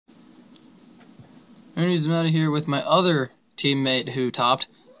WhoNeedsMeta here with my other teammate who topped,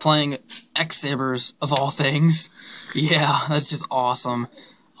 playing x-sabers of all things. Yeah, that's just awesome.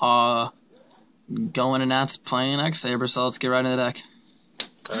 Going and that's playing x-saber, so let's get right into the deck.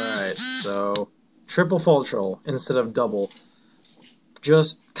 Alright, so triple fault troll instead of double.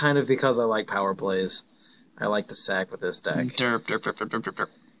 Just kind of because I like power plays. I like to sack with this deck. Derp, derp, derp, derp, derp, derp.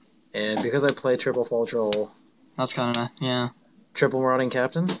 And because I play triple fault troll, That's kind of nice, yeah. triple marauding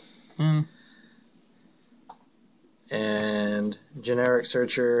captain, Mm. and generic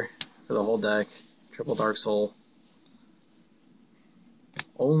searcher for the whole deck, triple dark soul.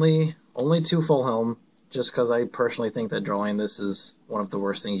 Only 2 full helm, just because I personally think that drawing this is one of the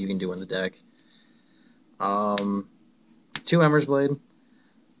worst things you can do in the deck. 2 Ember's Blade.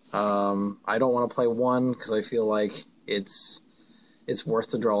 I don't want to play 1 because I feel like it's worth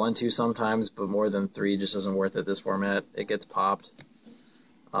to draw into sometimes, but more than 3 just isn't worth it this format. It gets popped.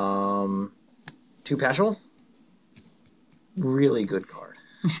 2 Paschal. Really good card.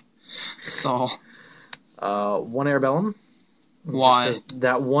 Stall. 1 Airbellum. Why?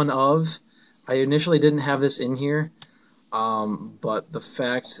 That one of... I initially didn't have this in here, but the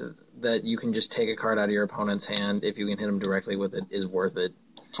fact that you can just take a card out of your opponent's hand if you can hit him directly with it is worth it.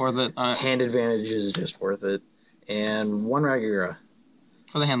 It's worth it. Hand advantage is just worth it. And 1 Raggira.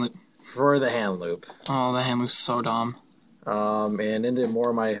 For the hand loop. For the hand loop. Oh, the hand loop's so dumb. And into more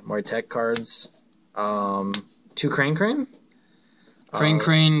of my tech cards. 2 Crane Crane.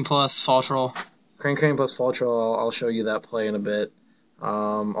 Crane plus Fall Troll. Crane Crane plus Fall Troll. I'll show you that play in a bit.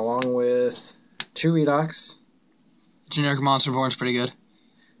 Along with 2 Redox. Generic Monster Born's pretty good.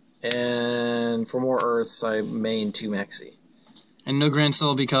 And for more Earths, I main 2 Maxi. And no Grand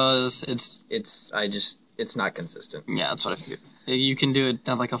Soul because it's not consistent. Yeah, that's what I figured. You can do it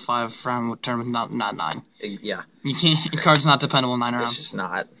at like a 5-round term, not 9. Yeah. You can't. Your card's not dependable 9 rounds. It's just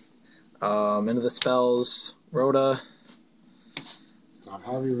not. Into the spells, Rhoda. Not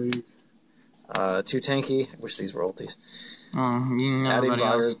Hobby League. 2 Tanky. I wish these were ultis. Oh, you know Adding everybody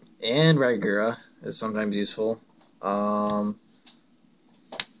else. Boggart and Raggira is sometimes useful.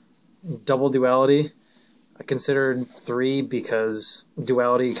 Double Duality. I considered 3 because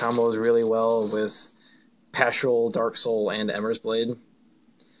Duality combos really well with Paschal, Dark Soul, and Ember's Blade.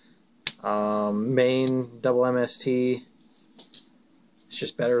 Main double MST. It's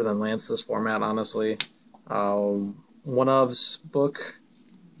just better than Lance this format, honestly. One of's book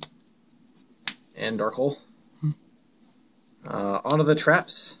and Dark Hole. Onto the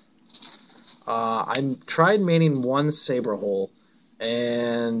traps. I tried maining 1 Saber Hole,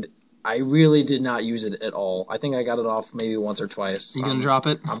 and I really did not use it at all. I think I got it off maybe once or twice. You gonna drop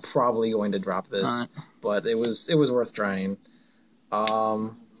it? I'm probably going to drop this, Alright. but it was worth trying.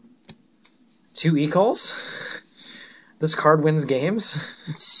 2 E-Calls. This card wins games.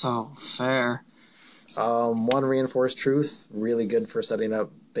 It's so fair. 1 Reinforced Truth, really good for setting up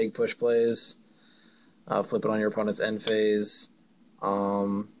big push plays. Flip it on your opponent's end phase.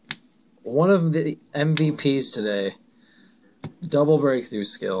 One of the MVPs today, double breakthrough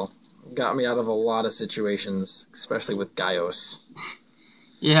skill, got me out of a lot of situations, especially with Yugioh.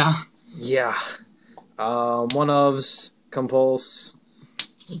 Yeah. Yeah. 1 of's Compulse,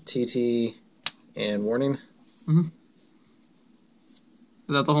 TT, and Warning. Mm-hmm.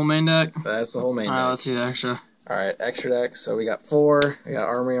 Is that the whole main deck? That's the whole main deck. Alright, let's see the extra. Alright, extra decks. So we got 4. We got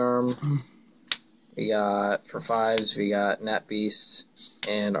Army Arm. We got, for 5s, we got Nat Beast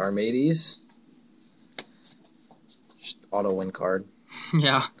and Armades. Just auto win card.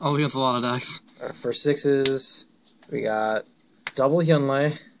 Yeah, all against a lot of decks. For 6s, we got double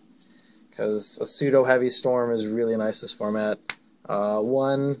Hyunlei, because a pseudo heavy storm is really nice this format.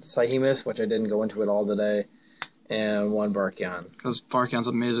 1 Sahemith, which I didn't go into at all today, and 1 Barkyan. Because Barkyan's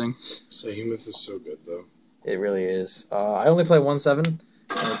amazing. Sahemith is so good, though. It really is. I only play 1/7, and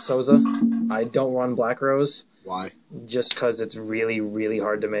it's Soza. I don't run Black Rose. Why? Just because it's really, really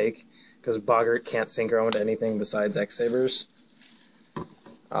hard to make. Because Boggart can't synchro into anything besides X-Sabers.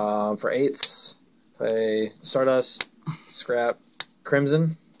 For 8s, play Stardust, Scrap,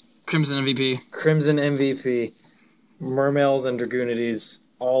 Crimson. Crimson MVP. Crimson MVP. Mermails and Dragoonides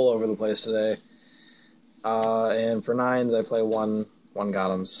all over the place today. And for 9s, I play 1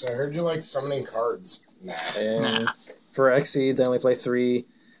 Gothams. So I heard you like summoning cards. Nah. And for X-Seeds, I only play 3.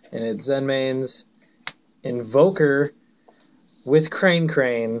 And it's Zen Mains, Invoker with Crane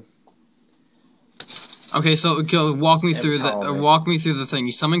Crane. Okay, so go walk me through Ptolemy. walk me through the thing.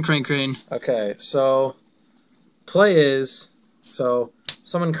 You summon Crane. Okay, so play is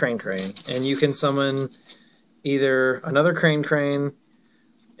summon Crane Crane, and you can summon either another Crane,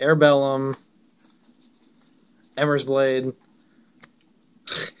 Airbellum, Ember's Blade,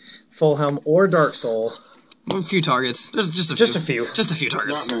 Full Helm or Dark Soul. A few targets. Just a few. Just a few. Just a few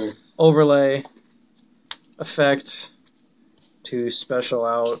targets. Not many. Overlay. Effect. To special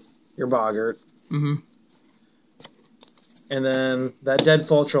out your Boggart. Mm-hmm. And then that Dead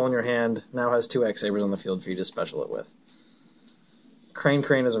Fall Troll in your hand now has 2 X-Sabers on the field for you to special it with. Crane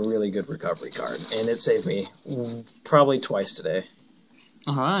is a really good recovery card, and it saved me probably twice today.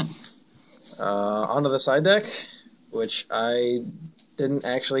 Alright. Onto the side deck, which I didn't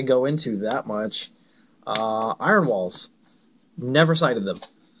actually go into that much. Iron Walls. Never sighted them.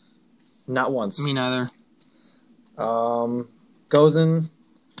 Not once. Me neither. Gozen.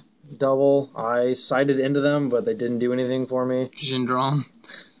 Double. I sighted into them, but they didn't do anything for me. Gindrawn.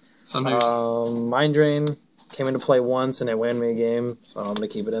 Sometimes. Mind Drain came into play once and it won me a game, so I'm going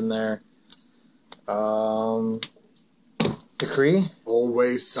to keep it in there. Decree.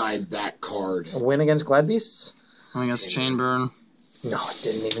 Always side that card. A win against Glad Beasts? I guess Chainburn. No, it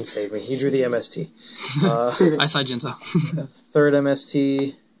didn't even save me. He drew the MST. I side Jinza. Third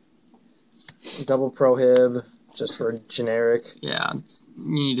MST. Double Prohib, just for generic. Yeah, you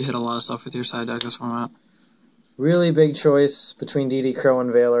need to hit a lot of stuff with your side deck this format. Really big choice between DD Crow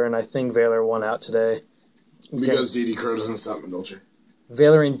and Valor, and I think Valor won out today. Because DD Crow doesn't stop Indulger.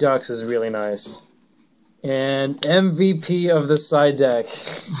 Valor Ducks is really nice. And MVP of the side deck.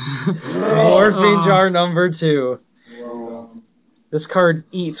 Morphine Jar number 2. Wow. This card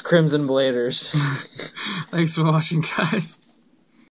eats Crimson Bladers. Thanks for watching, guys.